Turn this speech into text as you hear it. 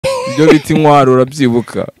byo biti Inkwaro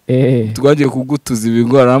urabyibuka twagiye kugutuza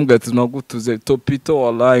ibigora nambwe ati nagutuze topito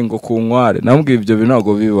wallahi ngo kunkware nambwe ibyo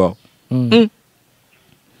binago bibaho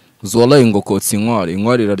wallahi ngo kotsi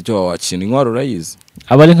Inkwaro iraryoha wakina Inkwaro urayizi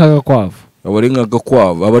abari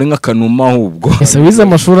nk'agakwavu abari nk'akanuma ahubwo ese wize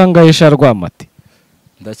amashuri angahe sha Rwamati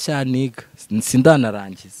ndacyaniga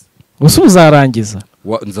sindanarangiza gusa uzarangiza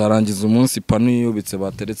nzarangiza umunsi pano yubitse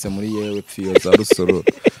bateretse muri yewe pfiyo za Rusoro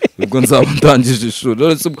ubwo nzaba ndangije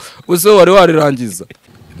ishuri use wari warirangiza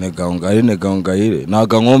negahongayire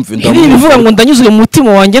naga nkomve ndavuga ngo ndanyuzwe mu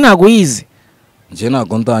mutima wanjye nago yize nje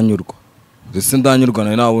nago ndanyurwa ese ndanyurwa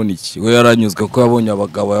nawe nabona iki we yaranyuzwe ko yabonye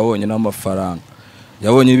abagabo yabonye n'amafaranga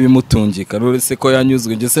yabonye ibimutungika uretse ko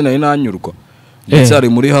yanyuzwe nje se nayo nanyurwa cyari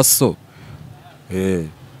muri haso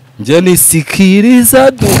nje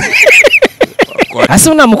nisikiriza du ase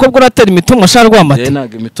una mukobwa uratera imitomo sha Rwamati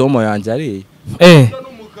naga imitomo yanjye ari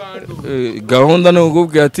gahunda no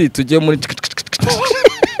gubwe ati tujye muri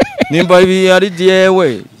nimba ibi ari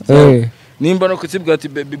yewe nimba no kutibwa ati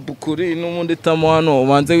baby bukuri n'umundi tamo hano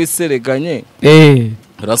ubanze wisereganye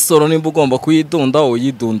rasoro nimba ugomba kuyidunda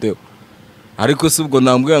uyidundeho ariko subwo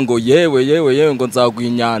nambwe ngo yewe ngo nzaguha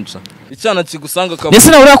inyanja icyana kigusanga kabone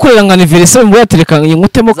nese nawe urakorera ngo anniversaire mu yaterekanye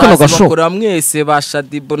nkutemo kano gasho bakora mwese ba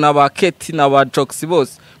ShaddyBoo na ba Keti na ba Jox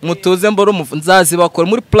bose mutuze mboro nzazi bakora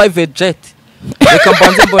muri private jet reka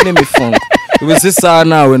mbanze mbone imifungo ubuse saa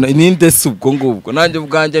nawe ninde subwo ngubwo nanjye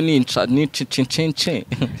ubwanjye ninca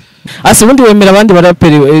ase ubundi wemera abandi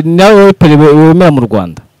baraperi nawe weperi wemera mu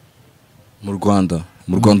Rwanda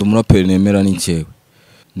umuraperi nemera ni cyewe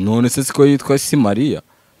none se siko yitwa si Maria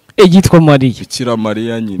yitwa Maria Bikira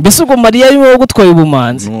Maria nyine mbese ubwo Maria ari wowe gutwaye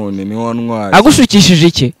ubumanzi none ni wantwaye agushukishije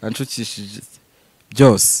iki anshukishije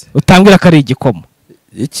byose utambwira ko ari igikoma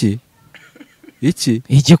iki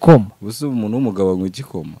igikoma buze umuntu w'umugabo ngo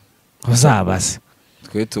igikoma uzabaze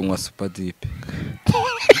twe tunywa super deep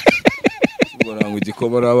ubona ngo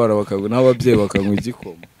igikoma n'abana bakagwa n'ababyeyi bakanywa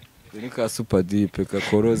igikoma ni ka super deep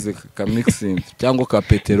kakoroze ka mixing cyangwa ka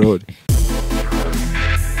peteroli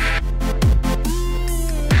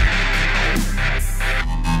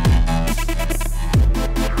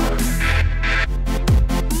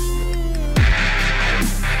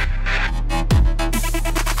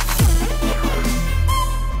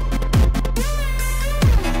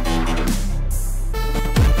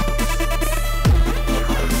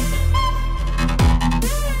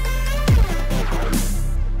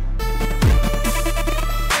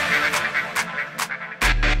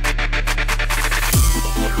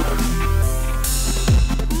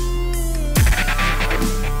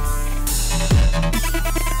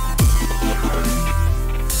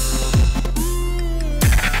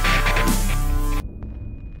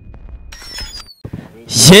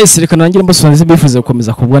Yes, reka nangire mbasonze bifuze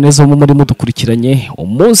gukomeza kubwa neza mu muri mudukurikiranye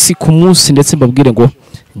umunsi ku munsi ndetse mbabwire ngo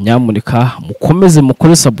nyamuneka mukomeze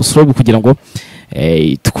mukore subscribe kugira ngo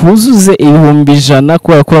twuzuze 100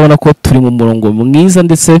 kubera ko urabona ko turi mu murongo mwiza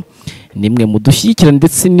ndetse nimwe mudushyikira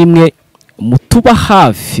ndetse nimwe mutuba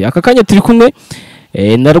hafi aka kanya turi kumwe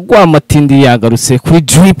na Rwamatindiri yagarutse kuri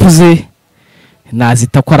drip ze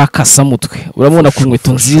nazita ko arakasa mutwe urabona ku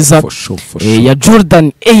nkweto nziza ya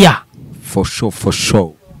Jordan Air for sure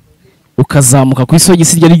ukazamuka ku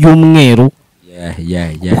isogisi rya ry'umweru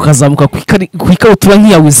ukazamuka ku ikabutura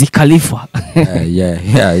nk'iya Wiz Khalifa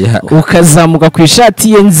ukazamuka ku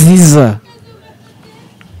ishati ye nziza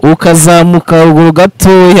ukazamuka ruguru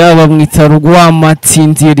gatoya bamwita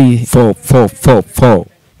Rwamatindiri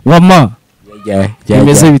wama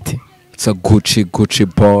imeze bite it's a Gucci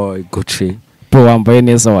boy wambaye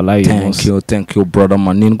neza wallahi thank you brother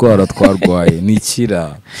man indwara twarwaye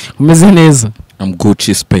nikira umeze neza I'm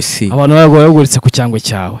Gucci spicy abantu baguritse ku cyangwa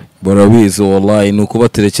cyawe barabizi wallahi nuko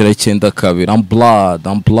baterekera 92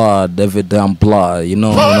 I'm blood every day I'm blood you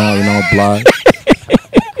know blood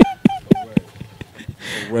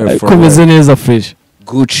kumeze neza fresh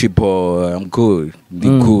Gucci boy I'm good the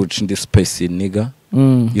Gucci the spicy nigga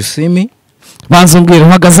you see me banzo mbwira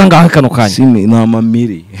uhagaze ngaho kano kanya simi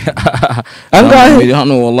namamiri angahe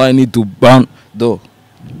hano wallahi ni duban do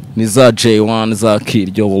ni za J1 za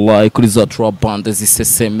kiryo wallahi kuri za trap band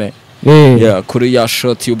ziseseme yeah kuri ya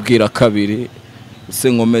shot yubwira kabiri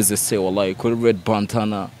se ngomeze se wallahi kuri red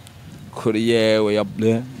bandana kuri yewe ya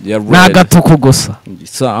red nagatuko gusa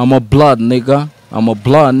so I'm a blood nigga I'm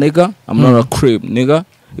not a creep nigga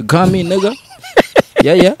you got me nigga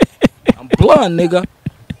yeah I'm blood nigga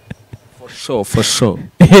for sure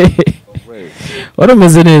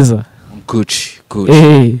warumeze neza Gucci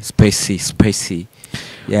spicy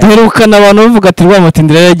duherukana abantu bavuga ati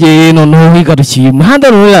Rwamatindiri yagiye noneho wigarukiye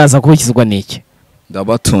umuhanda none yaza kubikizwa n'iki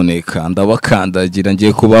ndabatoneka ndabakandagira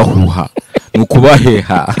ngiye kubahuha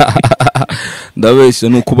nukubaheha ndabeshye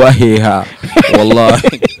nukubaheha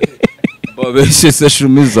wallahi babeshye se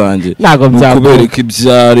shumi zanjye nukubereka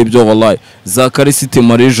ibyari byo wallahi za Karisiti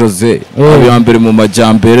Marie Jose abiyambere mu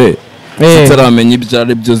majyambere zitaramenya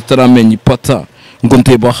ibyari byo zitaramenya ipata ngo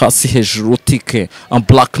ndeba hasi hejuru tike I'm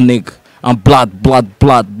black nigga I'm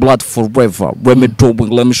blood forever. Let me doing,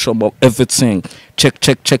 let me show about everything.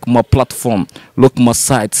 Check my platform. Look my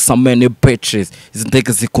site, so many bitches. Izi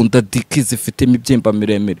ndege zikunda diki zifite imibyimba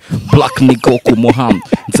miremire. Black nigga ku muhanda.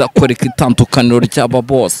 Nzakwereka itandukaniro ry'aba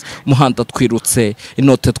boss. Muhanda twirutse,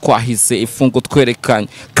 inote twahize, ifungo twerekanye.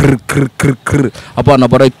 Abana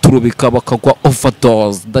barayiturubika bakagwa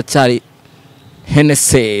overdose. Ndacyari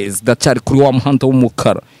Hennessy's, ndacyari kuri wa muhanda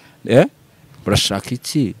w'umukara. Burashaka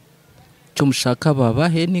iki? Icyo mushaka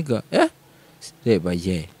babahe niga reba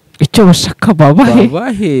icyo bashaka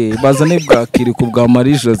babahe bazane bwakiri ku bwa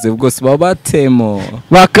Marie Jose bwose babatemo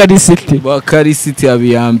ba Karisiti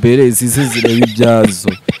abiyambere zize zireba ibyazo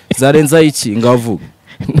zarenza iki ngavuga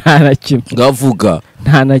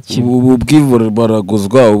nta na kimwe ubu bwivura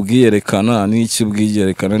baraguzwa ubwiyerekana n'iki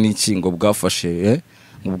ubwiyerekana n'iki ngo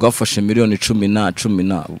bwafashe miliyoni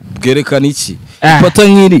 10 bwerekana iki ipata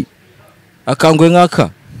nk'iri akangwe nk'aka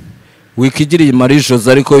wikigiriye Marie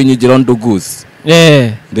Jose ariko inyigira nduguzi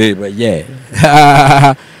reba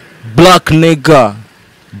black nigga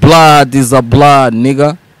blood is a blood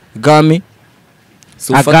nigga gami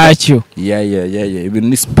agacyo ibintu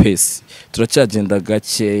ni space turacyagenda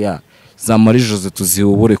gakeya za Marie Jose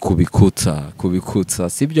tuzibure kubikutsa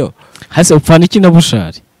sibyo hase upfana iki na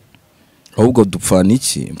Bushari ahubwo dupfana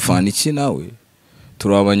iki nawe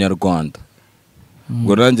turi abanyarwanda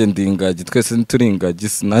ngo nanjye ndingagi twese ntituringagi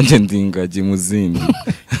nanjye ndingagi muzindi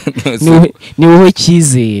ni wowe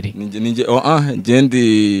cyizere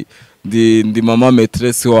ndi mama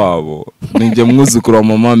maîtresse wabo ninjye mwuzukuru wa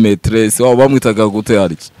mama maîtresse wabo bamwitaga gute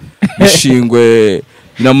hariki bishingwe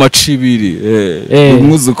n'amacibiri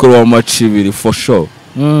umwuzukuru wa macibiri for sure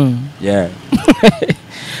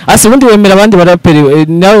ase ubundi wemera abandi baraperi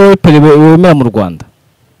nawe wemera mu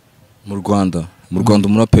Rwanda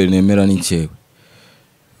umuraperi nemera ni cyewe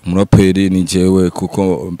umuraperi ni jewe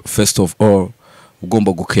kuko first of all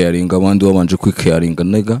ugomba gucaringa abandi wabanje kwikaringa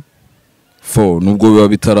nega for nubwo biba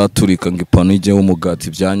bitaraturika ngo ipano ije umugati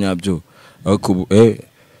byanyabyo ariko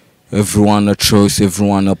everyone a choice,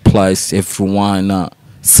 everyone applies, everyone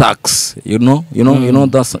sucks, you know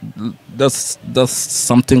that's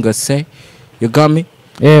something I say, you got me?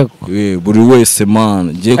 Buri wese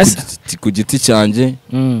man je ku giti cyanjye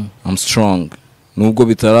I'm strong nubwo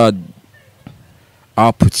bitara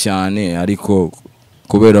up cyane ariko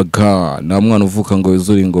kubera na mwana uvuka ngo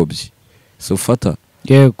yuzura ingobyi sufata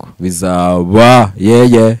yego bizaba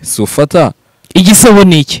sufata igisebo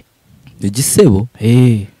niki igisebo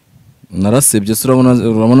narasebye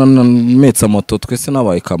urabona metsa moto twese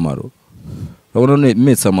nabaye kamaro urabona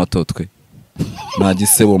metsa moto twe nta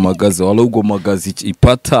gisebo magaze walubwo magaze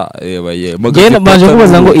ipata magaze baje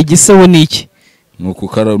kubaza ngo igisebo niki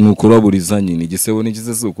nukuraburiza nyine igisebo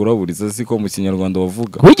nikize se ukuraburiza siko mu Kinyarwanda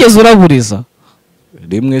bavuga wigeze uraburiza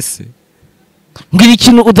rimwe se ngira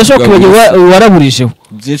ikintu udashaka kubagira waraburijeho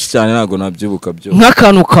byinshi cyane nago nabyibuka byo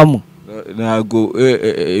nk'akantu kamwe nago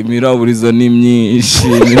imiraburiza ni myinshi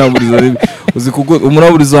imiraburiza uzi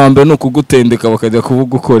umuraburiza wa mbere no kugutendeka bakajya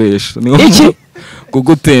kubugukoresha iki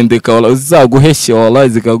kugutendeka uzaguheshye wallahi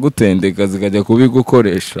zikagutendeka zikajya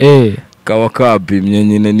kubigukoresha kaba kabimye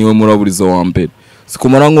nyine niwe muraburiza wa mbere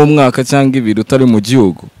sikumara nk'umwaka cyangwa ibiri utari mu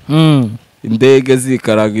gihugu indege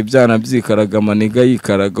zikaraga ibyana byikaraga amaniga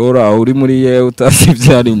yikaraga uraho uri muri yewe utasi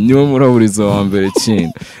byari niwe muraburiza wa mbere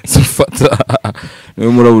cyane sufata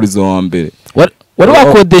niwe muraburiza wa mbere wari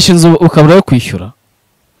wakodesha inzu ukabura yo kwishyura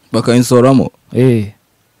bakayinsoramo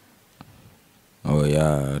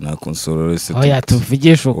oya nakonsorore se oya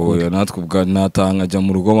tuvugisha uko oya natwe ubwa natanga ajya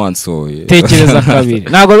mu rugo bansoye tekereza kabiri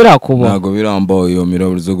nago birakubo nago birambaho iyo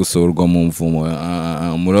miraburizo gusorwa mu mvumo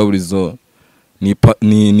muraburizo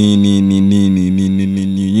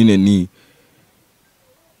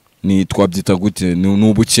ni twabyita gute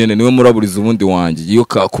n'ubukene niwe muraburiza ubundi wanjye iyo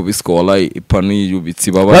kakubiswe wallahi ipanu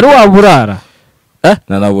yubitsi baba bari waburara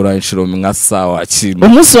nanabura inshuro nka sawa kintu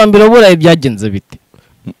umunsi wa mbere buraye byagenze bite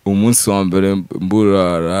umunsi wa mbere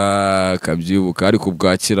mburara kabyibuka ariko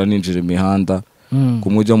ubwakira ninjira imihanda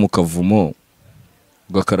kumujya mu kavumo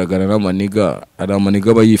ugakaragana n'amaniga ari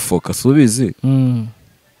amaniga bayifoka subizi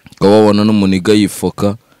ukababona n'umuniga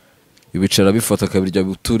yifoka ibicara bifata kabirya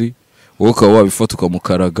buturi wowe ukaba wabifata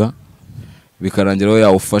ukamukaraga bikarangira aho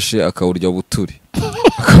yawufashe akawurya buturi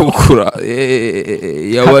akabukura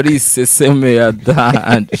yabari seseme ya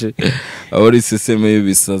danje abari seseme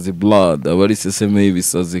y'ibisazi blood abari seseme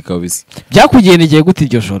y'ibisazi kabisa byakugendeye gute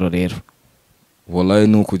iryo joro rero wallahi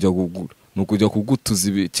nukujya kugutuza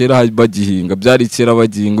ibi kera bagihinga byari kera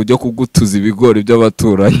bagihinga ujya kugutuza ibigori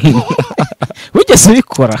by'abaturanyi wigeze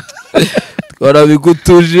ubikora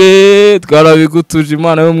twarabigutuje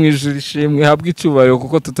Imana yo mwijuru ishimwe habwa icubahiro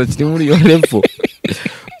kuko tutakiri muri iyo level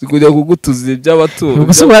kujya kugutuza iby'abaturanyi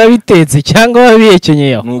ubwo barabitetse cyangwa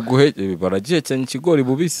babihekenye aho nuguheke baragihekenya ikigori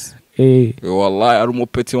bubisi wallahi ari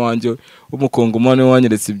umupeti wanje w'umukongomani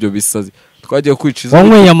wanyeretse ibyo bisazi twagiye kwiciza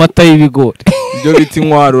wanyweye amata y'ibigori ibyo biti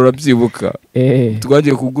inkwaro urabyibuka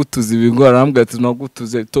twagiye kugutuza ibigori arambwira ati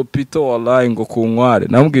nagutuze topito wallahi ngo kunkware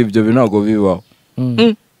nambwiye ibyo binago bibaho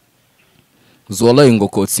wallahi ngo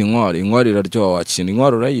kotsa inkware iraryoha wakina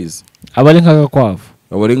inkware urayizi abari nk'agakwavu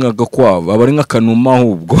abari nk'akanuma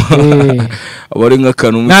ahubwo abari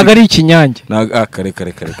nk'akanuma ntago ari ikinyange kare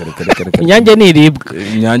inyange niribwa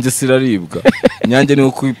inyange siraribwa inyange ni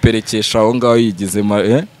ukwiperekesha aho ngaho yigize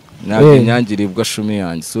ntabwo inyange iribwa shumi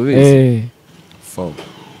yanjye subizi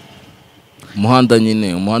umuhanda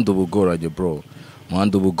nyine umuhanda ubugoranye bro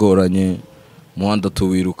umuhanda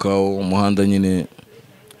tuwirukaho umuhanda nyine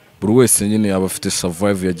buri wese nyine yaba afite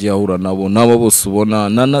survive yagiye ahura nabo bose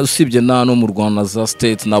ubona usibye no mu Rwanda za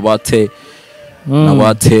state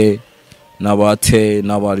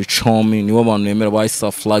n'abaricomi nibo bantu yemera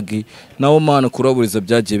bahisa flag nabo man kuraburiza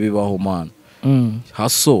byagiye bibaho man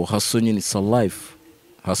haso nyine it's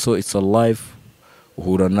a life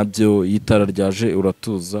uhura nabyo yitara ryaje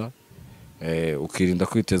uratuza ukirinda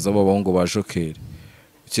kwiteza abahungu ba jokeri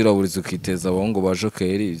ukiraburiza ukiteza abahungu ba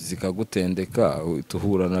jokeri zikagutendeka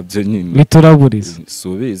uhura nabyo nyine bituraburiza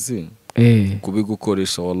subizi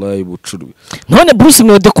kubigukoresha wallahi bucuru none Bruce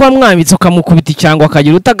Melody ko wamwambitse ukamukubita cyangwa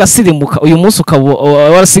akagira utagasirimuka uyu munsi ukaba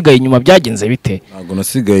warasigaye inyuma byagenze bite ntago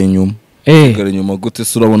nasigaye inyuma inyuma gute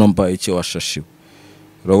surabona mbaye iki washashiwe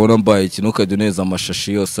urabona mbaye iki nukajya neza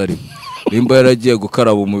amashashi yose ari rimba yaragiye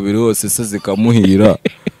gukaraba umubiri wose se zikamuhira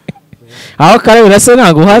aho karabira se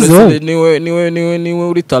ntago hazi wowe niwe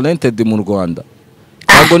uri talented mu Rwanda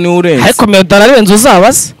ntago ni urenze ariko Melody ararenze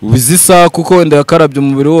uzabase ubizisa kuko wenda yakarabye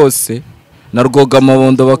umubiri wose na rwoga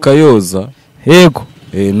amabondo bakayoza yego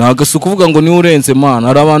ntago si ukuvuga ngo ni urenze man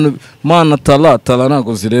hari abantu man tala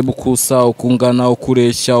ntago zireba ukusa ukungana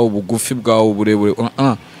ukureshya ubugufi bwawe uburebure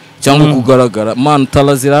cyangwa kugaragara man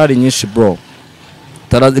tala zirahari nyinshi bro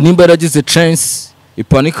tala nimba yaragize chance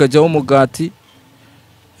ipanika ajyaho umugati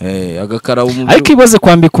agakaraba umubiri ariko ibaze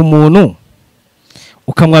kwambika umuntu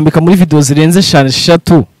ukamwambika muri video zirenze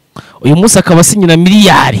 6 uyu munsi akaba asinyira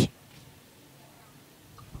miliyari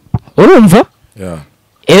urumva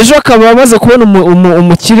ejo akaba amaze kubona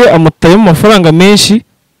umukire amutaye mu mafaranga menshi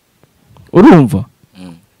urumva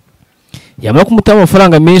yamara kumutama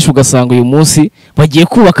amafaranga menshi ugasanga uyu munsi bagiye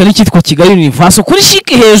kubaka n'ikitwa Kigali Universe kuri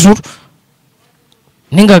shike hejuru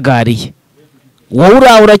n'ingagariye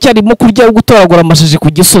wowe uracyarimo kurya gutoragura amashashi ku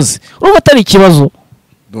gisozi urumva atari ikibazo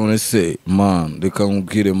none se man reka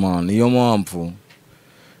nkubwire man iyo mpamvu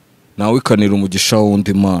nawe ikanira umugisha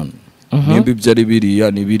wundi man nimba ibyo ari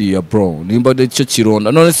biriya ni biriya bro nimba nicyo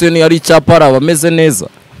kironda none se ni ari icyapa abameze neza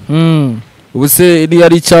ubu se ni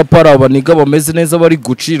ari icyapa abaniga bameze neza bari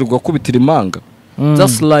gucirwa kubitira imanga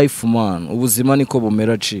just life man ubuzima niko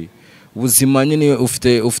bumera ci ubuzima nyine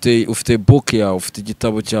ufite book yawe ufite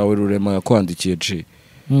igitabo cyawe Rurema yakwandikiye ci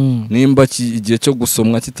nimba igihe cyo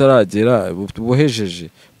gusomwa kitaragera buhejeje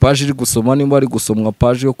page iri gusoma nimba ari gusomwa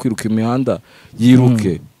page yo kwiruka imihanda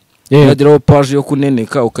yiruke yageraho page yo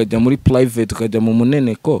kuneneka ukajya muri private ukajya mu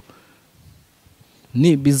muneneko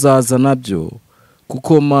ni bizaza nabyo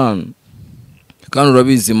kuko man kandi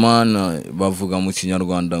urabizi man bavuga mu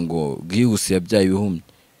Kinyarwanda ngo bwihuse yabyaye ibihumye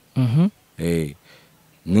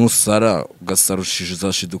nusara ugasarushije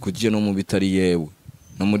uzashiduka ugiye no mu bitari yewe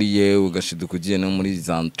no muri yewe ugashiduka ugiye no muri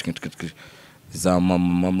za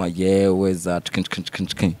mama yewe za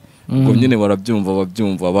ubwo nyine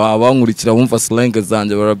barabyumva abankurikira bumva slang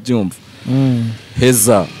zanjye barabyumva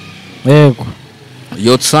heza yego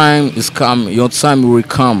your time is coming your time will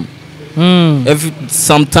come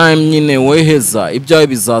sometime nyine we heza ibyawe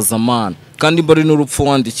bizaza man kandi mbari n'urupfu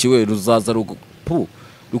wandikiwe ruzaza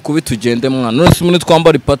rukubita ugende mwana none se umuntu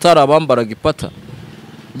twambara ipata arabambaraga ipata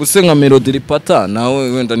buse nka Melody ripata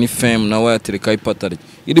nawe wenda ni fame nawe yatereka ipata rye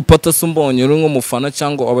iri pata se Mbonyi uri nk'umufana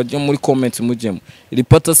cyangwa abajya muri comment mujyemo iri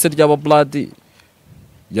pata se ry'aba blood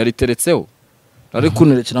yariteretseho ariko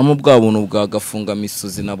kunerekeramo bwa buntu bwa gafunga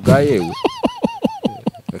misozi na bwa yewe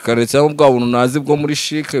akarecyamo bwa buntu nazi bwo muri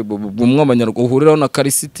chic bumwe abanyarwanda uhuriraho na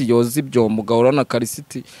karisiti yoza ibyombo ugahuraho na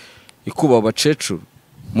karisiti ikuba abacecuru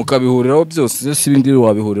mukabihuriraho byose si ibindi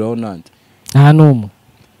wabihuriraho nande nta numwe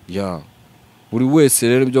ya buri wese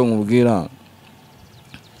rero byo nkubwira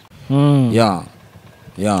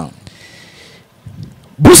ya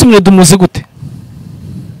Bruce Melody umuzi gute?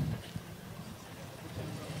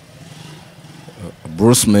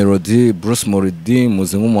 Bruce Melody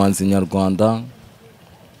muzi nk'umuhanzi nyarwanda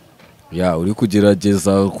ya uri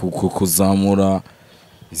kugerageza kuzamura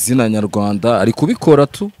izina nyarwanda, ari kubikora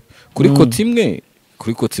tu kuri kote imwe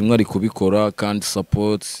ari kubikora, kandi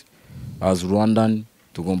support as Rwandan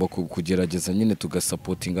tugomba kugerageza nyine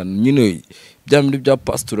tugasupportinga nyine bya bindi bya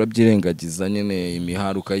pastor byirengagiza nyine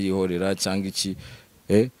imihari ukayihorera cyangwa iki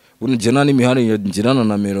unjena n'imihari ngirana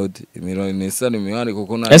na Melody nesa n'imihari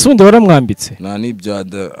kuko na ese undi waramwambitse na nibya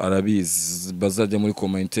arabizi bazajya muri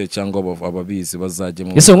commentaire cyangwa ababizi bazajya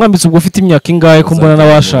mu ese umwambitse ubwo ufite imyaka ingahe ko mbona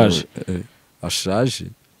n'abashaje ashaje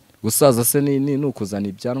gusaza se ni nukuzana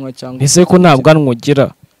ibyanwa cyangwa ese ko nta bwanwa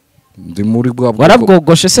ugira ndi muri bwa bwoko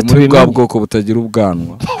warabwogoshe se tubimenya bwa bwoko butagira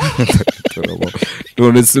ubwanwa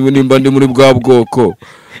none se nimba ndi muri bwa bwoko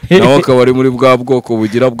nawe akaba ari muri bwa bwoko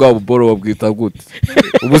bugira bwa buboro babwita gute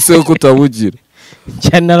ubu se ko utabugira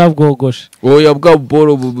cyane narabwogoshe oya bwa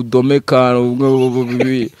buboro budomeka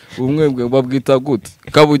umwe babwita gute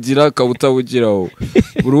kabugira kabutabugiraho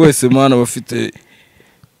buri wese mana bafite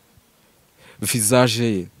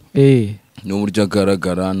visage ye n'uburyo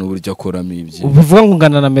agaragara n'uburyo akoramo ibye uvuga ngo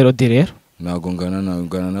ngana na Melody rero ntago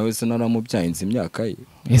ngana nawe se naramubyaye inzi imyaka ye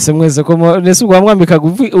ese mwese ko nese ubwamwambikaga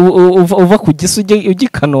uva ku gisu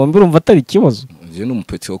ugikanombe urumva atari ikibazo je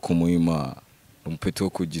n'umupeti wo kumuhima umupeti wo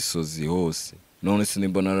ku Gisozi hose none se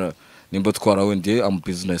nimba twarawe ndiye am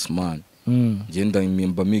businessman genda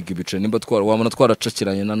imimba miga ibice nimba wabona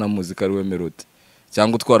twaracakiranye na muzika ari we Melody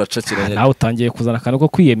cyangwa twaracakiranye nawe utangiye kuzana akantu ko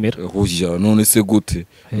kwiyemera oya none se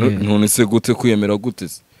gute kwiyemera gute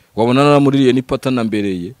wabona naramuriye n'ipata na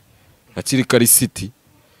mbereye akiri kari city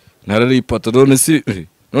nararipata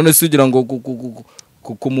none se ugira ngo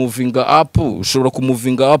kumuvinga up ushobora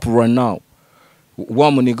kumuvinga up right now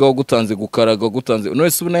wamuniga wo gutanze gukaraga gutanze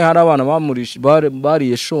none se ubona hari abana bamurisha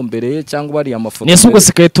bariye shombereye cyangwa bari amafoto nese ubwo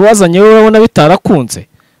sikaye tuwazanye wowe urabona bitarakunze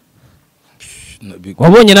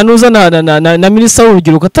wabonye na nuza na minisitiri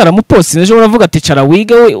w'urubyiruko ataramupostinze ejo uravuga ati cara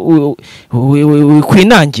wige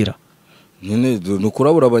kwinangira nyine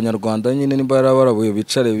nukurabura abanyarwanda nyine nimba yarabarabuye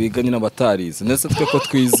bicare biga nyine abatarize nese twe ko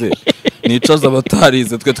twize nicaza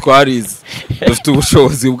abatarize twe twarize dufite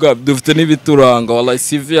ubushobozi bwabyo dufite n'ibituranga wallahi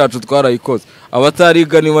CV yacu twarayikoze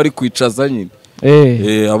abatariga niba ari kwicaza nyine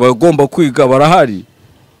abagomba kwiga barahari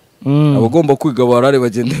abagomba kwiga barahari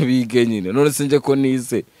bagende bige nyine none se nje ko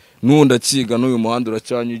nize nunda kiga n'uyu muhanda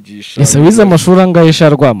uracyanyugisha ese wize amashuri angahe sha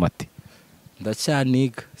Rwamati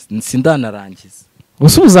ndacyaniga sindanarangiza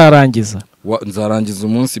usu uzarangiza nzarangiza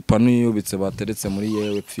umunsi panu yubitse bateretse muri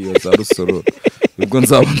yewe pfiyo za Rusoro ubwo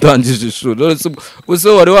nzaba ndangije ishuri none se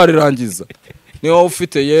wari warirangiza niba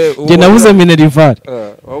ufite je nabuze minerivare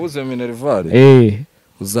wabuze minerivare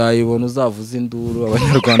uzayibona uzavuza induru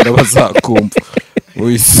abanyarwanda bazakumva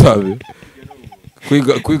uyisabe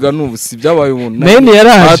kwiga n'ubu si byabaye umuntu nene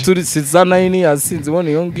yaraje turi sizana yini yasinze ibona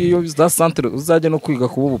iyo ngiyo za centre uzajya no kwiga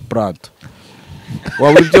kuba ubupranto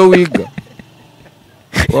wabura ibyo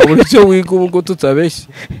wiga ubu tutabeshye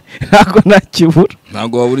ntago nakibura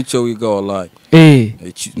ntago wabura icyo wiga wallahi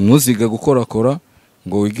ntuziga gukorakora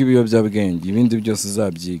ngo wige ibiyobyabwenge ibindi byose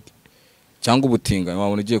uzabyige cyangwa ubutinga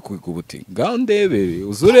wabona ugiye kwiga ubutinga ngaho ndebere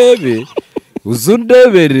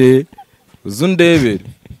uzundebere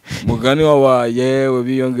mugani wabaye we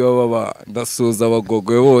biyongeho baba ndasuza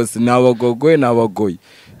abagogwe bose n'abagogwe n'abagoyi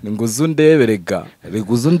ngo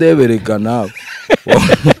uzundeberega nawe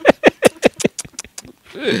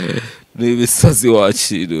nibisazi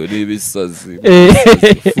wakiriwe nibisazi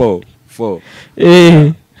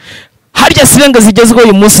harya sirenga zigezweho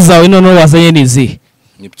uyu munsi zawe none wazanye nizi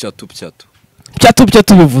ni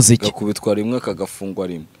pyatu bivuze iki gakubitwa rimwe kagafungwa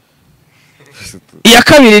rimwe iya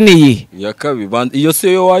kabiri ni iyi iya kabiri iyo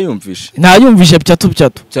se yo wayumvishe ntayumvishe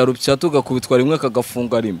pyatu gakubitwa rimwe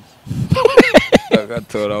kagafungwa rimwe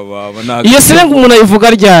gatora baba iyo sirenga umuntu ayivuga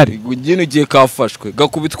ryari nyine ugiye kafashwe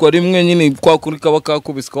gakubitwa rimwe nyine kwa kuri kaba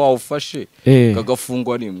kakubiswa wawufashe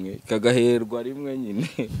kagafungwa rimwe kagaherwa rimwe nyine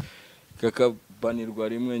kakabanirwa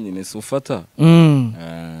rimwe nyine si ufata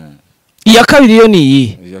iya kabiri yo ni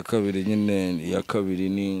iyi iya kabiri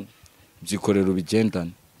ni byikorera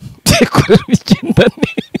ubigendane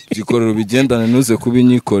byikorera ubigendane nuze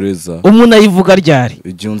kubinyikoreza umuntu ayivuga ryari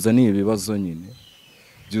ibyunza ni ibibazo nyine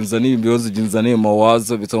byunza ni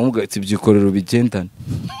mawazo bitamuvuga ati byikorera ubigendane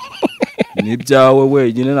ni byawe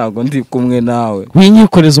wenyine ntago ndi kumwe nawe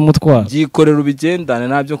winyikoreza umutwaro byikorera ubigendane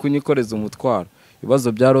ntabyo kunyikoreza umutwaro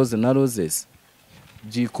ibibazo bya rose na roses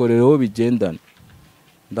byikorereho bigendana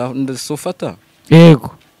ndasofata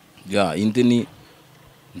yego ya indi ni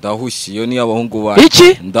ndahushye iyo ni abahungu ba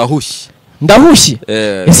iki ndahushye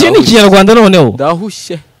ese ni ikinyarwanda noneho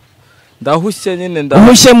ndahushye nyine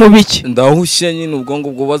ndahushye mu biki ndahushye nyine ubwongo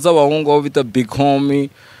bwo baza abahungu aho bita big homie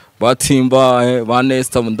batimba ba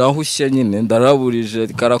Nesta ndahushye nyine ndaraburije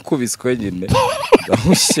karakubiswe nyine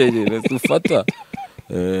ndahushye nyine dufata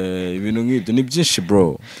ibintu nk'ibyo ni byinshi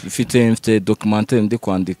bro mfite documentaire ndi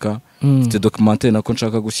kwandika mfite documentaire nako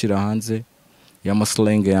nshaka gushyira hanze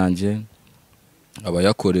y'amaslenge yanjye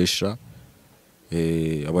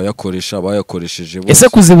abayakoresheje bose. Ese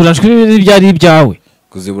kuziburanshwe byari ibyawe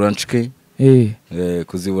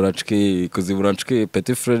kuziburanshwe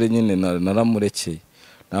petit frere nyine naramurekeye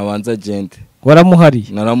nabanza agende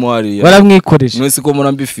naramuhariye waramwikoresha mwese ko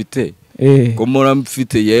murambifite ko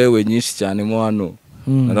murambifite yewe nyinshi cyane mo hano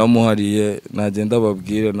naramuhariye nagenda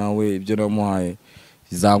babwire nawe ibyo namuhaye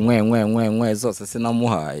za nkwe zose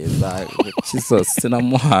sinamuhaye za kisose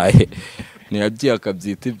sinamuhaye niyagiye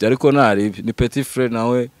akabyita ibyo ariko ni petit frere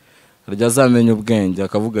nawe arya azamenya ubwenge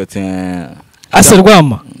akavuga ati ase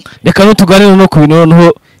Rwama reka nutuganire no ku bintu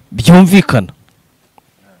noneho byumvikana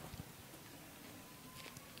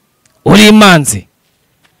uri imanzi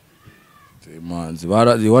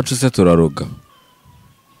iwacu se turaroga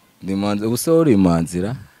ni imanzi ubuse uri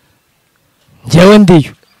imanzira njyewe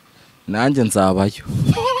ndiyo nanjye nzabayo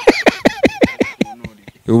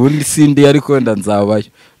ubundi sindi ariko wenda nzabayo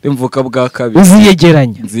nimvuka bwa kabiri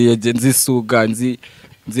uziyegeranya nzisuga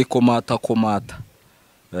nzikomata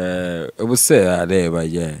ubuse areba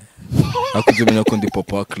ye akujya umenya ko ndi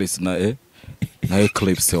papa wa Chris na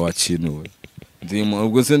Eclipse wakinuwe ndimo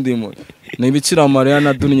ubwo se ndimo nibikira Maria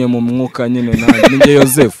nadunye mu mwuka nyine ninjye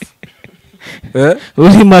Yosefu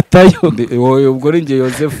uri Matayo ubwo ari njye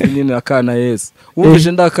Yosefu nyine akana Yesu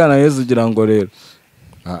wumvise ndakana Yesu ugira ngo rero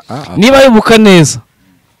niba wibuka neza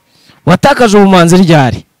watakaje ubumanzi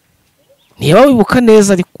ryari niba wibuka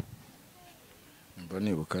neza ariko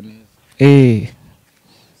nibuka neza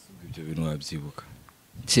ibyo bintu wabyibuka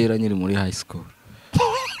kera nyiri muri high school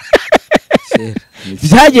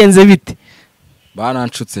byagenze bite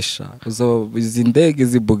baranshutse izi ndege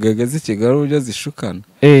zibugege z'Ikigali uburyo zishukana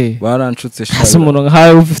baranshutse hasi umuntu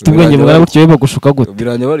nkawe ufite ubwenge bwa gutyo bagushuka gute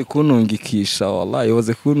biranye bari kunungikisha wallahi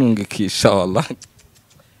yoze kunungikisha wallahi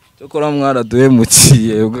cyokora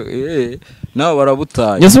mwaraduhemukiye nawe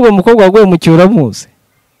barabutaye Yesu ubwo mukobwa waguye mu cyuramuzi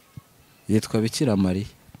yitwa Bikira Maria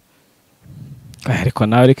ariko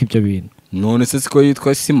nawe ariko ibyo bintu none se siko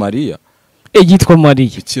yitwa si Maria yitwa Maria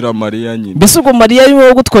Bikira Maria nyine mbese ubwo Maria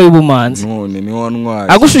arimo gutwaye ubumanzi none ni wantwaye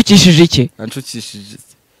agushukishije iki anshukishije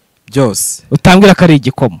byose utambwira ko ari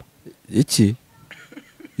igikoma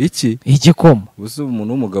igikoma uzi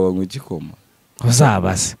umuntu w'umugabo anywa igikoma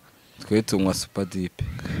uzabaze twe tunywa super deep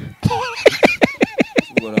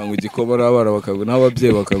baranywa igikoma n'abana bakanywa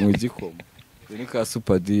n'ababyeyi bakanywa igikoma ni ka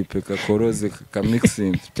super deep kakoroze ka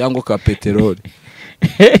mixing cyangwa ka peteroli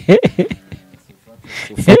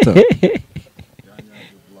ufata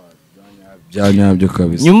byanyabyo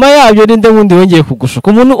kabisa nyuma yabyo ninde wundi wongeye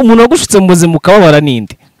kugushuka umuntu wagushutse mu buzima ukababara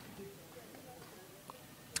ninde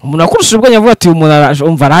umuntu akurushije ubwo nyavuga ati umuntu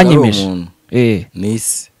umva aranyemeje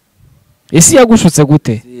isi yagushutse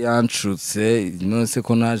gute yanshutse none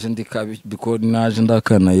ko naje biko naje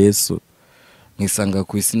ndakana Yesu nisanga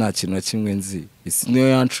ku isi nta kintu na kimwe nzi isi niyo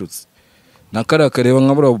yanshutse nakareba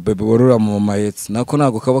nkabura bebe worora mu mayetse nako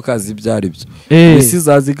nago kaba kazi ibyari byo isi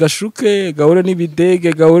zazi gashuke gahure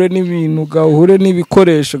n'ibidege gahure n'ibintu gahure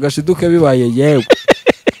n'ibikoresho gashiduke bibaye yewe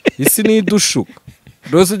isi ni dushuka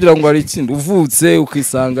rose ugira ngo ari ikindi uvutse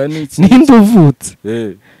ukisanga n'iki ninde uvutse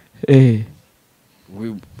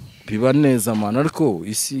biba neza man ariko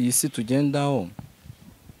isi tugendaho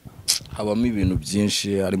habamo ibintu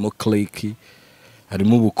byinshi harimo click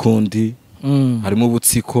harimo ubukundi harimo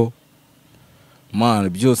ubutsiko man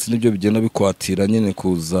byose nibyo bigenda bikwatira nyine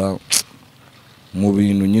kuza mu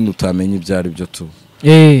bintu nyine utamenya ibyari byo tu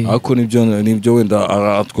ariko nibyo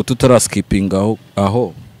wenda two tutaraskiping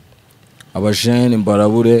aho abajene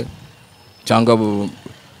mbarabure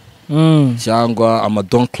cyangwa ama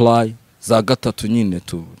don't cry za gatatu nyine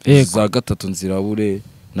tu za gatatu nzirabure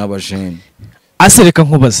n'abajene asereka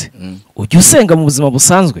nkubaze ujye usenga mu buzima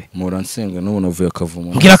busanzwe muransenga n'ubu navuye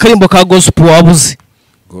akavumo mbwira akarimbo ka gospel wabuze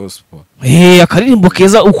gospel akaririmbo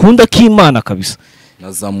keza ukunda k'Imana kabisa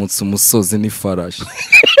nazamutse umusozi n'ifarashi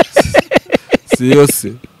si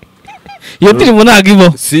yose iyo ndirimbo ntago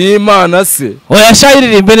ibaho si Imana se oya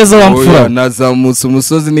shayiririmbe neza wamfura nazamutse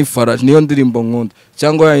umusozi n'ifarashi niyo ndirimbo nkunda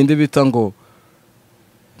cyangwa yindi bita ngo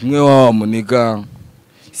mwe wa muniga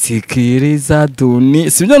sikiriza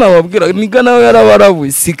duni sibyo nababwira niga nawe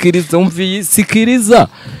yarabarabuye sikiriza umvi sikiriza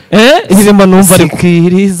irimo numva ariko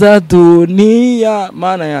sikiriza duniya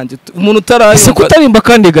mana yanjye umuntu utarayumva se kutarimba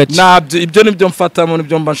kandi gace nabyo ibyo nibyo mfatamo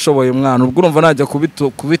nibyo mba nshoboye mwana ubwo urumva najya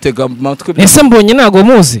kubitega amatwi ese mbonye ntago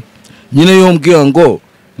muzi nyine yombwira ngo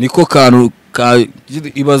niko kantu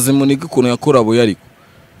ibaze muniga ukuntu yakorabuye ariko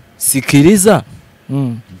sikiriza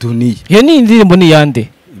duniya iyo ni indirimbo ni yande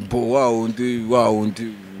wa wundi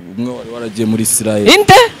umwe wari waragiye muri Israel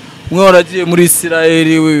inde umwe waragiye muri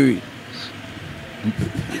Israel wewe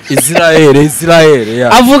Israel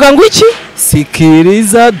ya avuga ngo iki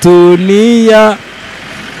sikiriza duniya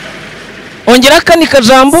ongera akandi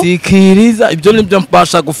kajambo sikiriza ibyo nibyo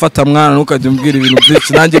mbasha gufata mwana ntukajye umbwira ibintu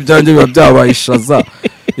byinshi nanjye byanjye biba byabayishaza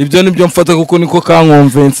ibyo nibyo mfata kuko niko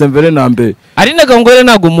kankonvense mbere na mbere ari nagangore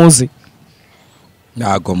ntago muzi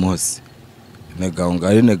ntago muzi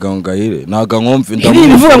negangayire naga nkomve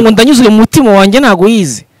ndavuga ngo ndanyuze mu mutima wanjye ntago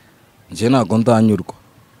yize nje ntago ndanyurwa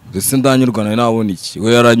ndetse ndanyurwa nawe nabona iki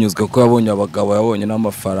we yaranyuzwe ko yabonye abagabo yabonye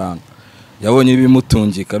n'amafaranga yabonye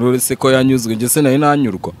ibimutungika uretse ko yanyuzwe nje se nayo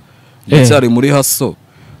nanyurwa ndetse ari muri haso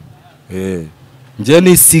nje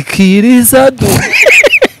nisikiriza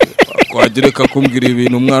kwagereka kumbwira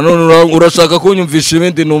ibintu mwana none urashaka kunyumvisha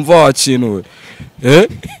ibindi numva wakinuwe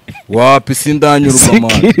wapi sindanyurwa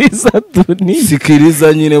mwana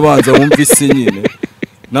sikiriza nyine banza wumva isi nyine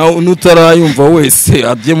nawe nutarayumva wese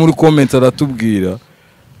ajye muri comment aratubwira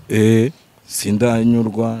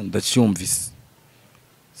sindanyurwa ndacyumva isi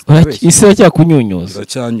iracyakunyunyuza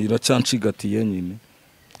iracyanshigatiye nyine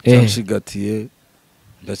cyanshigatiye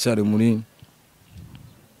ndacyari muri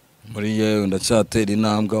yewe ndacyatera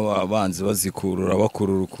intambwe abanzi bazikurura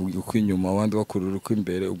bakurura uko inyuma abandi bakurura uko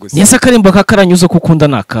imbere ubwo nyese akarimbo kakaranyuze kukunda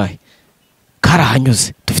nakahe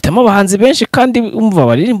karahanyuze dufitemo abahanzi benshi kandi umva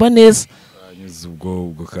baririmba neza karanyuze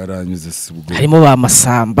ubwo karanyuze si ubwo harimo ba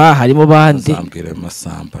Masamba harimo bandi Zambwira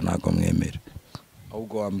Masamba ntago mwemera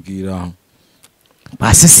ahubwo wambwira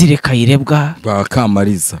ba Cecile Kayirebwa ba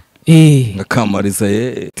Kamariza Kamariza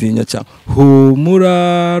tinya cyangwa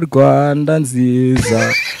humura Rwanda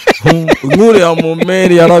nziza Inkuru ya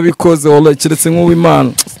mumeri yarabikoze wala kiretse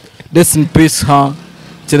nk'uw'Imana rest in peace ha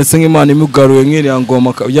kiretse nk'Imana imugaruye nk'iriya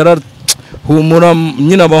ngoma humura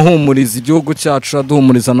nyina abahumuriza igihugu cyacu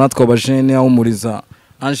aduhumuriza natwe abajene ahumuriza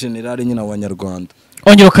en general nyina abanyarwanda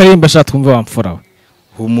ongera ukaririmba shatse twumve wamfura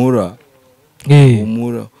humura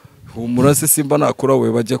humura se simba nakura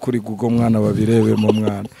we bajya kuri Google mwana babirebe mu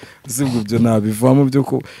mwana zibwo byo nabivamo byo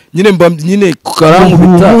ko nyine mba nyine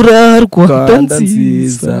karankubita humura Rwanda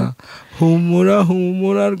nziza humura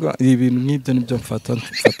ibintu nk'ibyo nibyo mfata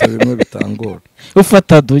bimwe bitangora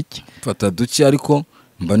ufata duki ariko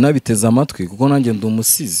mba nabiteze amatwi kuko nanjye ndi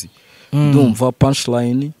umusizi ndumva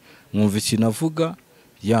punchline mwumva ikintu avuga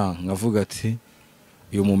nkavuga ati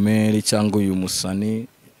uyu mumeri cyangwa uyu musani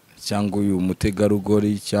cyangwa uyu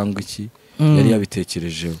mutegarugori cyangwa iki yari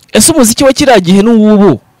yabitekerejeho ese umuziki wa kiriya gihe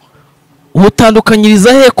n'ubu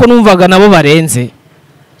ubutandukanyiriza he ko numvaga nabo barenze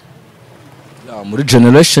muri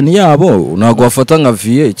generation yabo ntabwo wafata nka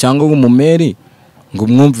vie cyangwa nk'umumeri ngo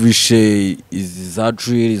umwumvishe izi za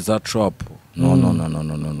drill za trap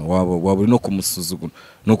no waba uri no kumusuzugura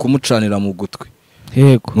no kumucanira mu gutwi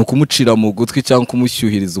yego no kumucira mu gutwi cyangwa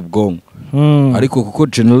kumushyuhiriza ubwonko ariko kuko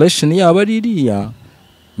generation yabo ari iriya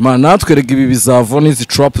natwe rega ibi bizavaho n'izi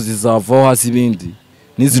trap zizavaho hazi ibindi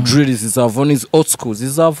n'izi drill zizavaho n'izi old school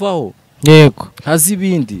zizavaho yego hazi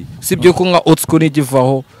ibindi sibyo ko nka old school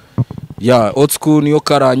nigivaho old school niyo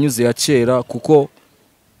karanyuze ya kera kuko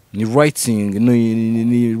ni writing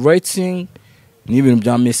ni ibintu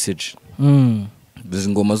bya message izi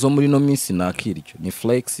ngoma zo muri no minsi nakiryo ni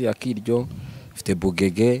flex yakiryo ifite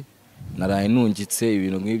bugege naraye nungitse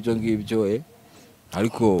ibintu ngibyo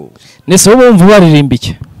ariko nese bo bumva baririmba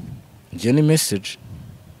iki ngiye ni message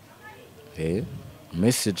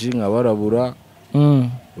message nkabarabura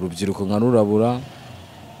urubyiruko nkarurabura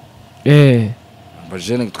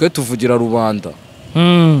bajene twe tuvugira rubanda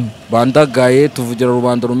bandagaye tuvugira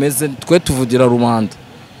rubanda rumeze twe tuvugira rubanda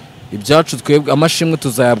ibyacu twebwe amashimwe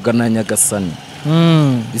tuzayabwa na Nyagasani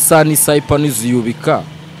isa n'isaipa niziyubika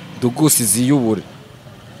dugusi ziyubure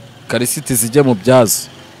karisiti zijye mu byazo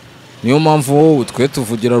niyo mpamvu wowe twe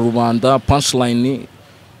tuvugira rubanda punchline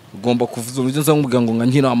ugomba kuvuza uburyo nza nkubwira ngo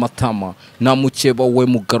nkira amatama na mukeba we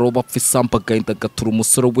mugaro bapfa isamba gahinda gatura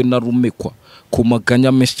umusoro we narumekwa ku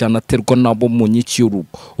maganya menshi cyane aterwa nabo mu nyiki y'urugo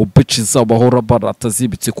ubici zabahora barata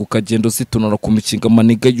zibitse ku kagendo zitunara ku mikinga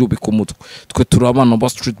maniga yubika umutwe twe turi abana ba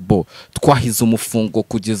street ball twahize umufungo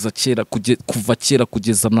kugeza kera kuva kera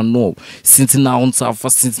kugeza na n'ubu sinzi naho nzava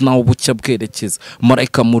sinzi naho bucya bwerekeza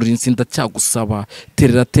marayika murinzi ndacyagusaba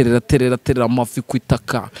terera amafi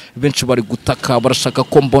kwitaka benshi bari gutaka barashaka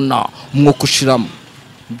ko mbona umwuka ushiramo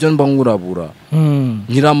ibyo mba nkurabura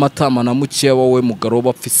nkira amatama na mukeba we mugaro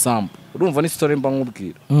bapfa isamba urumva ni story mba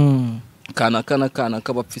nkubwira kana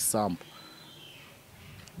kabapfa isamba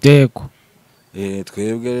yego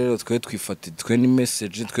twebwe rero twifata twe ni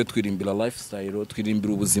message twe twirimbira lifestyle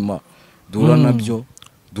twirimbira ubuzima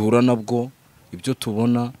duhura nabwo ibyo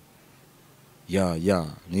tubona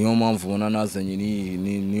niyo mpamvu ubona nazanye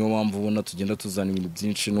niyo mpamvu ubona tugenda tuzana ibintu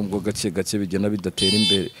byinshi nubwo gake bigenda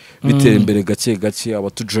bitera imbere gake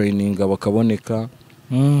abatujoininga bakaboneka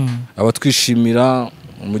abatwishimira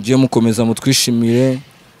mugiye mukomeza mutwishimire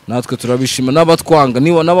natwe turabishima n'abatwanga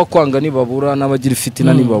n'abakwanga nibabura n'abagira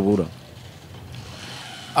fitina nibabura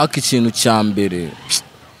ikintu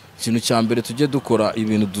cya mbere tujye dukora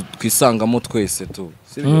ibintu twisangamo twese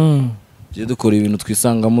sibyo tujye dukora ibintu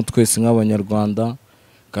twisangamo twese nk'abanyarwanda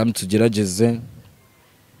kandi tugerageze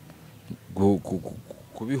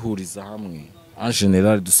kubihuriza hamwe en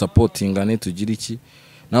general dusapotingane tugira iki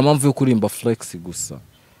nta mpamvu yo kurimba flex gusa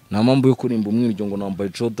nta mpamvu yo kurimba umwiryo ngo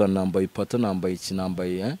nambaye Jordan nambaye Pata nambaye iki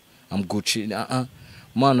nambaye I'm Gucci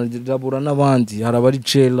mana ndabura n'abandi hari abari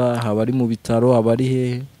jela habari mu bitaro abari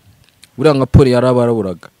hehe buriya nka poli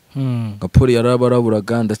yarabaraburaga nka poli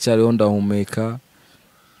yarabaraburaga ndacyariho ndahumeka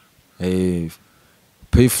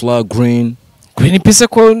Payfla Green pise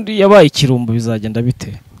ko yabaye ikirumbo bizagenda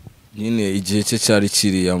bite nyine igihe cye cyari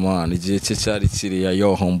kiriya man igihe cye cyari kiriya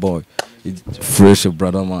yo homeboy fresh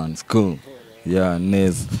brother man cool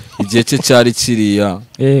neza igihe cye cyari kiriya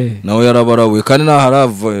nawe yarabarabuye kandi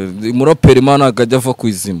naharava umuraperi man akajya ava ku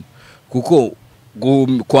izima kuko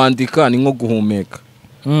kwandika ni nko guhumeka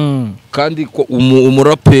kandi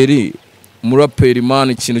umuraperi man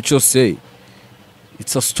ikintu cyose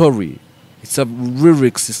it's a story it's a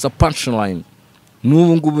lyrics it's a punchline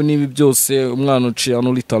n'ubu ngubu nibi byose umwana uciye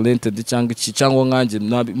uri talented cyangwa nkanjye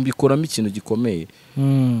mbikoramo ikintu gikomeye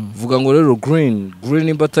vuga ngo rero green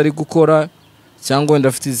imba atari gukora cyangwa wenda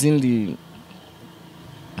afite izindi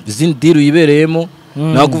deal yibereyemo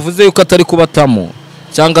ntabwo uvuze yuko atari kubatamo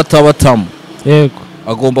cyangwa atabatamo yego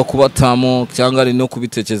agomba kubatamo cyangwa ari no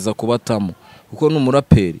kubitekereza kubatamo kuko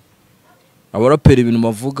n'umuraperi abaraperi ibintu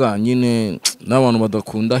bavuga nyine n'abantu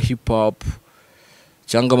badakunda hip hop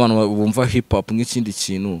cyangwa abantu bumva hip hop nk'ikindi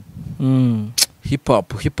kintu hip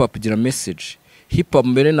hop igira message hip hop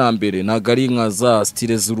mbere na mbere ntago ari nka za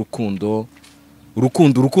style z'urukundo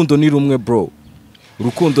urukundo ni rumwe bro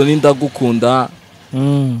urukundo ni ndagukunda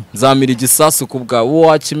nzamira igisasu kubwa wo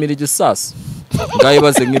wakimira igisasu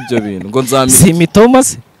ngayibaze nk'ibyo bintu ngo nzamira si imitoma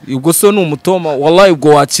se ubwo so ni umutoma wallahi ubwo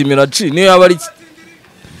wakimira niyo yaba ari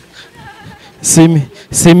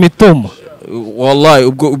si imitoma wallahi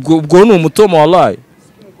ubwo ni umutoma wallahi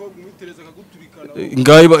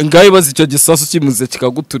ngayibaze icyo gisasu kimuze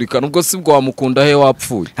kikaguturikana ubwo si bwo wamukunda he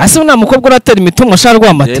wapfuye hasi una mukobwa uratera imitoma sha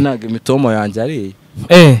Rwamati ntago imitoma yanjye ari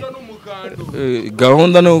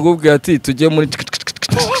gahunda no gubwe ati tujye muri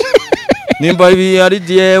nimba ibi ari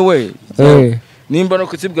yewe nimba no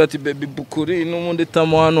kukibwa ati baby kuri n'umundi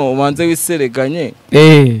tamo hano ubanze wisereganye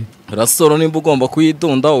rasoro nimba ugomba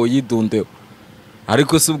kuyidunda uyidundeho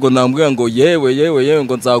ariko si ubwo nambwiye ngo yewe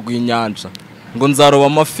ngo nzaguha inyanja ngo nzaroba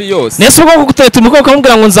amafi yose nese ubwo gutereta umukobwa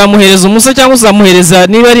ukamubwira ngo nzamuhereza umusa cyangwa uzamuhereza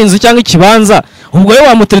niba ari inzu cyangwa ikibanza ubwo we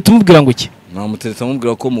wamutereta umubwira ngo iki namutereta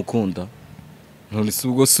amubwira ko mukunda none si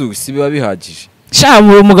ubwo si biba bihagije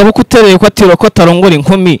shabura umugabo kutereye ko atira ko atarongora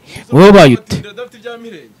inkumi wowe bayute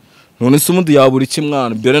none se umundi yabura iki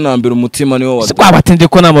mwana mbere na mbere umutima niwo wa twabatinde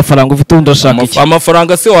ko nta mafaranga ufite undi ushaka iki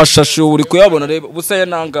amafaranga se washashe uri kuyabona reba busa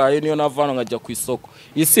yanangaye niyo navana nkajya ku isoko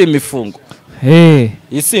isi imifungo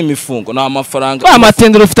isi imifungo na amafaranga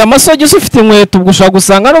amatendero ufite amasogisi ufite inkweto ubwo ushaka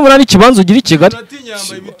gusanga no muri kibanza ugira ikigali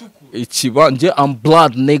ikibanje am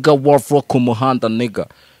blood nigga warfro ku muhanda nigga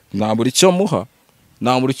nabura icyo muha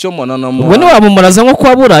ubwo ni wabumuraza nko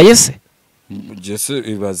kwa buraye se Jesse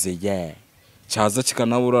ibaze cyaza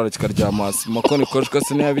kikanaburara kikaryama hasi makoni koshka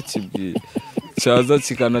se ntiyabikibwiye cyaza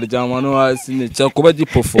kikanaryama no hasi ne cyakuba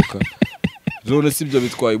gipofoka zone sibyo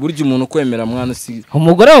bitwaye burya umuntu kwemera mwana si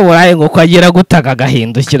umugore waburaye ngo kwagera gutaga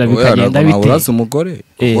gahindukira bikagenda bite uraza umugore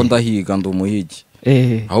ngo ndahiga ndumuhigi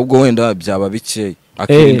ahubwo wenda byaba bikeye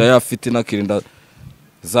akirinda yafite nakirinda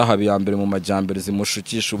zahabi ya mbere mu majyambere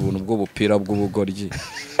zimushukisha ubuntu bw'ubupira bw'ubugoryi.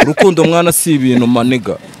 Urukundo mwana si ibintu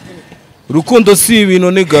maniga, urukundo si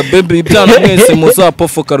ibintu niga baby, ibyana mwese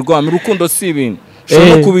muzapofoka rwami. Urukundo si ibintu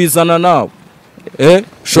ushobora no kubizana nawe,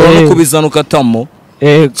 ushobora no kubizana ukatamo,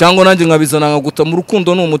 cyangwa nanjye nkabizana nkagutamo.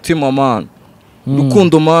 Urukundo ni umutima man,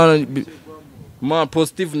 urukundo man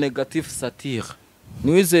positive negative satire.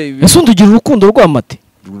 Niwize ese undugira urukundo rw'amate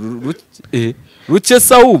ruke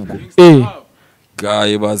sa ahubwo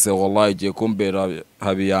gaye baze wallahi igiye kumbera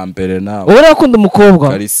habi ya mbere nawe. wowe urakunda umukobwa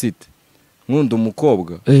karisite? Nkunda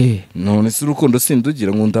umukobwa none se urukundo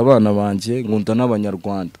sindugira. Nkunda abana banjye, nkunda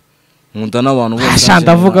n'abanyarwanda, nkunda n'abantu bose.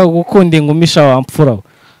 ashanda avuga gukunda ingumisha wampfura.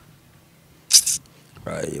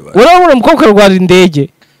 urabona umukobwa arwara indege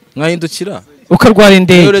nkahindukira ukarwara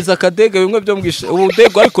indege, yoreza akadege bimwe byo mwishe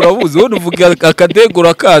ubudego. Ariko urabuzi wowe uvuga akadege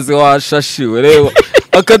urakaze washashiwe. Reba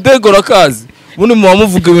akadege urakaze, bundi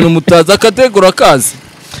muvuga ibintu mutazi. akadege urakaze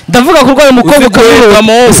ndavuga kurwara umukobwa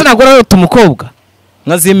ukabura. ese ntabwo urarota umukobwa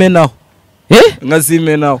nkazimenaho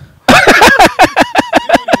nkazimenaho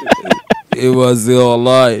ibaze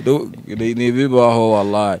wallahi nibibaho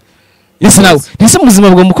wallahi. ese nawe ese mu buzima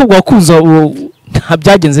bwa umukobwa wakunze nta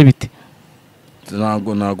byagenze bite?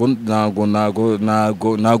 Nago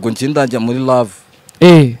njya muri love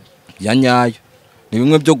ya nyayo. Ni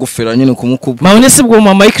bimwe byo gufera nyine kumukuba. Mabone se bwo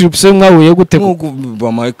mama Eclipse mwahuye gute?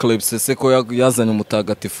 Mama Eclipse se ko yazanye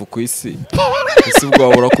umutagatifu ku isi. Ese bwo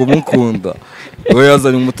wabura kumukunda. We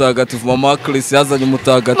yazanye umutagatifu, mama Eclipse yazanye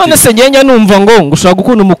umutagatifu. None se ngenya numva ngo ushaka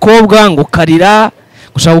gukunda umukobwa ngo karira,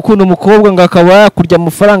 ushaka gukunda umukobwa ngo akaba kurya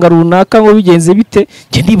amafaranga runaka ngo bigenze bite?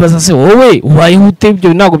 Nge ndibaza se wowe ubayeho ute?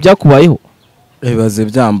 Ibyo ntago byakubayeho. Ebaze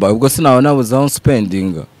byamba ubwo sinawe nabuze aho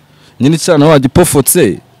spending. Nyine cyane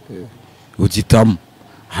wagipofotse ugitamo.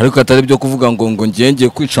 Ariko atari byo kuvuga ngo ngiye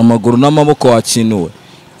kwica amaguru n'amaboko wakinuwe,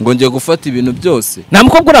 ngo ngiye gufata ibintu byose. Nta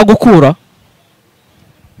mukobwa uragukura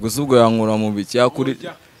gusa ubwo yankura mu biki yakuri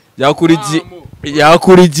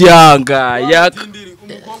gihanga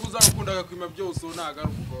umukobwa uzakundaga kwima byose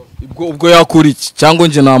nagaruka ubwo yakuri iki cyangwa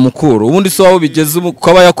nje namukura. Ubundi so aho bigeze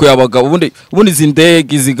ukaba yakuye abagabo. Ubundi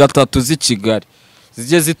zindege izi gatatu z'i Kigali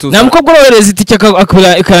zijye zituza. Nta mukobwa urohereza itike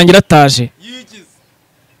akarangira ataje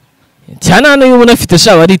cyane hano y'ubona afite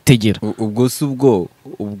shaba aritegera. Ubwo se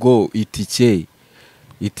ubwo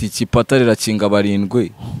itike patarira kinga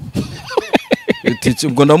barindwe itike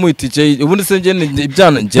ubwo ndamu itike. Ubundi se nge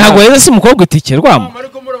ibyana nge ntago yeze se umukobwa itike rwamo.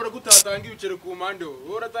 Ariko murabura gutatanga ibicere ku mpande,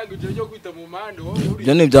 wowe uratanga ibicere byo kwita mu mpande.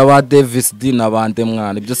 Ibyo ni byaba Davis D nabande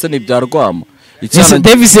mwana. Ibyo se ni bya rwamo. Icyana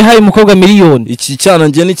Davis yahaye umukobwa miliyoni. Iki cyana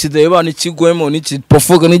nge nikideba nikigwemo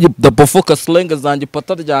nikipofoka nikidapofoka slang zanjye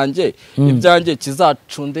pata ryanjye ibyanjye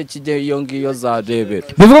kizacunde kijye iyo ngiyo zarebera.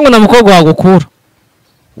 Bivuga ngo na mukobwa wagukura.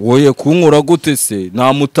 Woye kunkura gute se?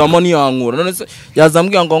 Nta mutama niyankura. None se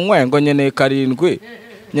yazambwiye ngo nkwengo nyeneye karindwi,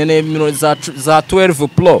 nyeneye minori za 12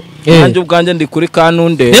 Pro. Nanjye ubwanjye ndi kuri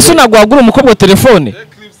kanunde. Ese nagwagura umukobwa telefone?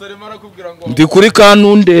 Ndi kuri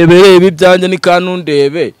kanundebe ibi byanjye ni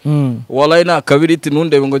kanundebe. Wallahi na kabiriti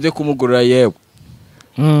nundebe ngo je kumugurira yewe.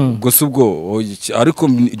 Gusa ubwo ariko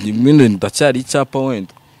mine ndacyari icyapa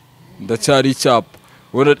wenda. Ndacyari icyapa.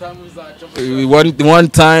 One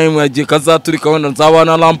time agiye kazaturika wenda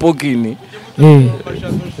nzabana Lamborghini.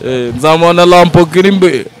 Nzamana Lamborghini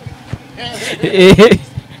mbe.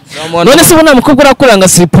 None se ubona umukobwa urakuranga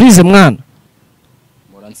surprise mwana?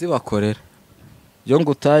 Muranzi bakorera. Yo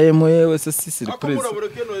ngutayemo yewe se si surprise.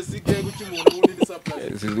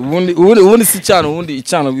 Ubundi si cyane ubundi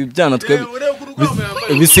icyana bibyana twe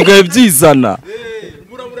bisigaye byizana.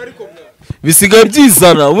 Bisigaye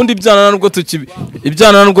byizana ubundi ibyana nubwo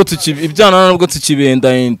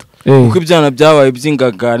tukibenda enda. Kuko ibyana byabaye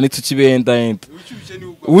byingaga nitukibenda enda.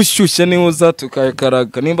 Ushyushye ni uza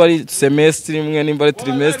tukayakaraga nimba ari semestre imwe nimba ari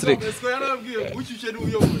trimestre.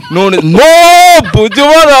 None bujye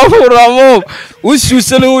barahuramo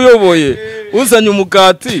ushyushye ni uyoboye uzanye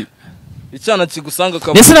umugati icyana kigusanga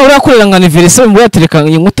kaba. Nese nawe urakorera nga anniversaire mu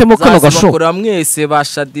yaterekanye nkutemo kano gasho. Bakora mwese ba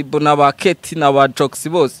ShaddyBoo na ba Keti na ba Jox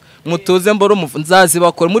bose mutuze mboro nzazi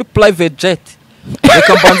bakora muri private jet.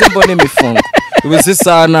 Reka mbanze mbone imifungo. Ubuse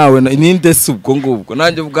saa nawe ninde subwo ngubwo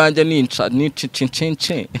nanjye ubwanjye ninca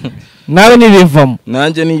nawe nibivamo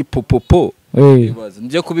nanjye ni popopo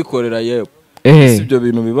njye kubikorera yewe. Sibyo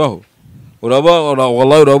bintu bibaho.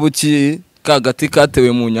 Wallahi urabuki kagati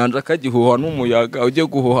katewe mu nyanja kagihuha n'umuyaga ujye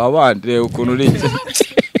guhuha abandi. Reba ukuntu urije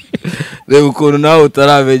reba ukuntu nawe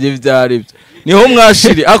utaramenye ibyari byo. Niho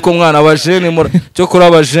mwashiri ako mwana abajene cyo kuri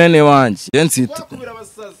abajene banjye yensita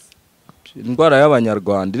indwara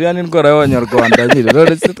y'abanyarwanda. Iriya ni indwara y'abanyarwanda nyine.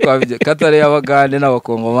 Rero se twabije katare y'abagande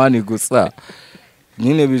n'abakongomani gusa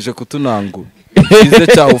nyine bije kutunangura. kize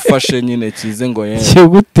cyawufashe nyine kize ngo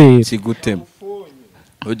yene kigutema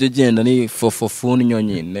ujye genda ni fofofuni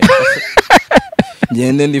nyonyine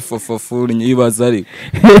ngende ni fofofuni nyibaza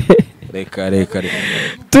ariko reka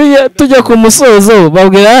tujya ku musozo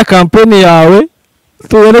babwira ya kampeni yawe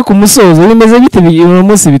tubone ku musozo bimeze bite uyu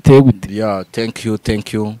munsi biteye gute? Yeah, thank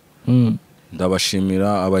you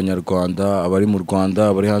ndabashimira abanyarwanda abari mu Rwanda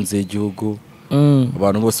abari hanze y'igihugu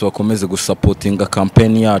abantu bose bakomeze gusapotinga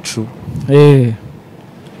kampeni yacu.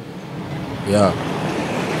 Yeah,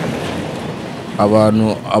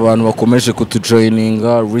 abantu bakomeje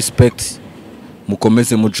kutujoininga, respect,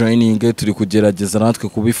 mukomeze mu joininge, turi kugerageza natwe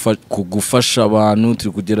kugufasha abantu,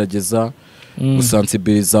 turi kugerageza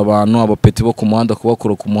gusensibiliza abantu, abapeti bo ku muhanda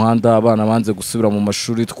kubakora ku muhanda, abana banze gusubira mu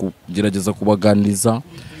mashuri tugerageza kubaganiriza.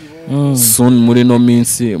 Soon muri no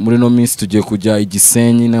minsi tugiye kujya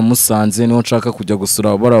Igisenyi na Musanze, niho nshaka kujya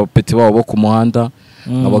gusura abapeti babo bo ku muhanda,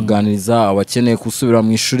 abaganiriza, abakeneye gusubira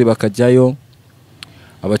mu ishuri bakajyayo,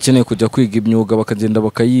 abakeneye kujya kwiga imyuga bakagenda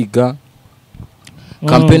bakayiga.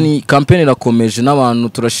 Campaign irakomeje, n'abantu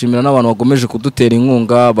turashimira n'abantu bagomeje kudutera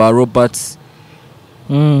inkunga, ba Roberts,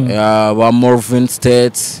 ba Morvin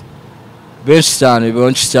States, benshi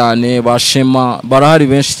cyane ba Shema, barahari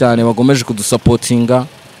benshi cyane bagomeje kudusapotinga.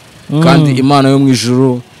 Kandi Imana yo mu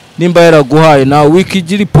ijuru nimba yaraguhaye nawe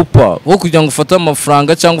wikigira ipupa wo kugira ngo ufate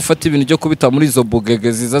amafaranga cyangwa ufate ibintu byo kubita muri izo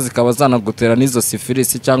bugege ziza zikaba zanagutera n'izo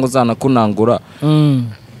sifilisi cyangwa zanakunangura,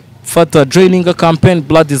 fata joining a campaign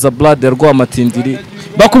Blood is a Blood ya Rwamatindiri,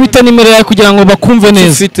 bakubita nimero yawe kugira ngo bakumve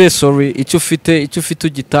neza. Icyo ufite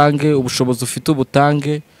ugitange, ubushobozi ufite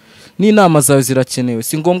ubutange, n'inama zawe zirakenewe.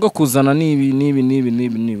 Si ngombwa kuzana nibi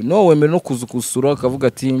no wemere no kuzukusura akavuga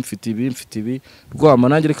ati mfite ibi Rwama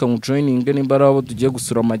nanjye reka mu joining nimba arabo tugiye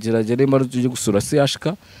gusura amageragere, nimba tugiye gusura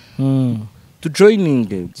siyashika tu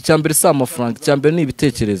joining. Icyambere si amafaranga, icyambere ni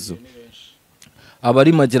ibitekerezo.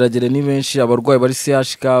 Abari mageragere ni benshi, abarwayi bari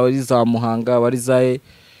siyashika, bari za Muhanga, bari zae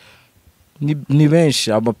ni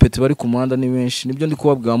benshi, abapeti bari ku muhanda ni benshi. Nibyo ndi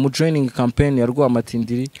kubabwira mu joining campaign ya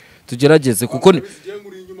Rwamatindiri tugerageze kuko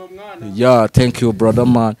yeah, thank you brother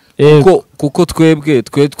man. Kuko twebwe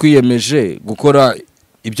twiyemeje gukora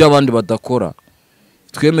ibyo abandi badakora.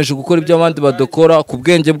 Twiyemeje gukora ibyo abandi badakora ku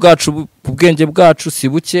bwenge bwacu si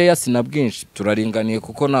bukeya sina bwinshi. Turaringaniye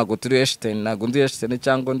kuko nago turi Einstein, nago ndi Einstein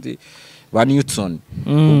cyangwa ndi ba Newton.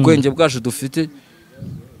 Ubwenge bwacu dufite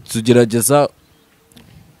tugerageza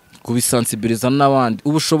kubisensibiliza n'abandi.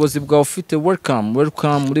 Ubushobozi bwawe ufite, welcome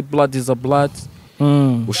muri Blood is a Blood.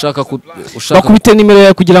 Ushaka bakubite nimero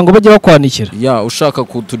yawe kugira ngo bajye bakwandikira. Yeah, ushaka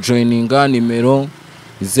kutujoininga nimero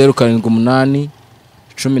 078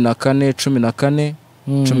 14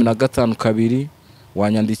 15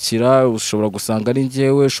 wanyandikira. Ushobora gusanga ari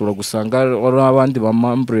njyewe, ushobora gusanga ari abandi ba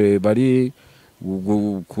membre bari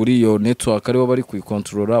kuri iyo network aribo bari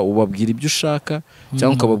kuyikontrola. Ubabwira ibyo ushaka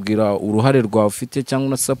cyangwa ukababwira uruhare rwawe ufite cyangwa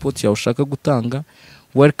na support yawe ushaka gutanga.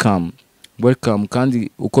 Welcome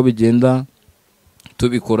kandi uko bigenda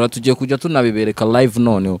tubikora tugiye kujya tunabibereka live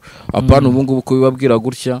noneho. Apana ubu ngubu kubibabwira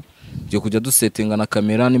gutya, tugiye kujya dusettinga na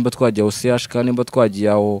kamera, nimba twagiye aho siyashika, nimba twagiye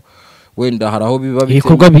aho wenda haraho biba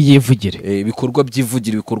ibikorwa byivugire, ibikorwa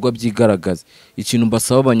byivugira, ibikorwa byigaragaza. Ikintu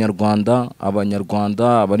mbasaba abanyarwanda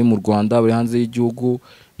abari mu Rwanda, bari hanze y'igihugu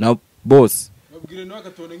na boss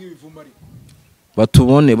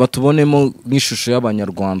batubonemo nk'ishusho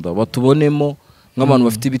y'abanyarwanda, batubonemo nk'abantu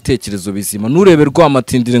bafite ibitekerezo bizima. Nurebe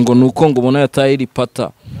Rwamatindiri ngo nuko ngo ubona yataye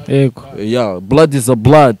ripata. Yego. Yeah, Blood is a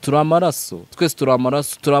Blood. Turi amaraso, twese turi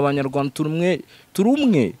amaraso, turi abanyarwanda, turi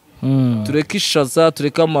umwe. Tureke ishaza,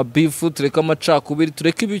 tureke amabifu, tureke amacakubiri,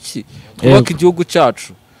 tureke ibiki, twubake igihugu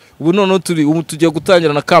cyacu. Ubu none tugiye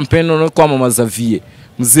gutangira na campaign none kwamamaza vie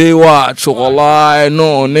mzee wacu, wallahi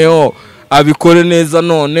noneho abikore neza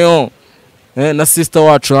noneho. Na sister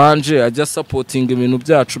wacu Anje ajya supporting ibintu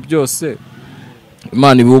byacu byose.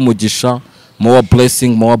 Imana ibe umugisha, more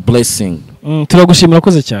blessing. Turagushimira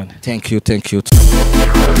koze cyane. Thank you.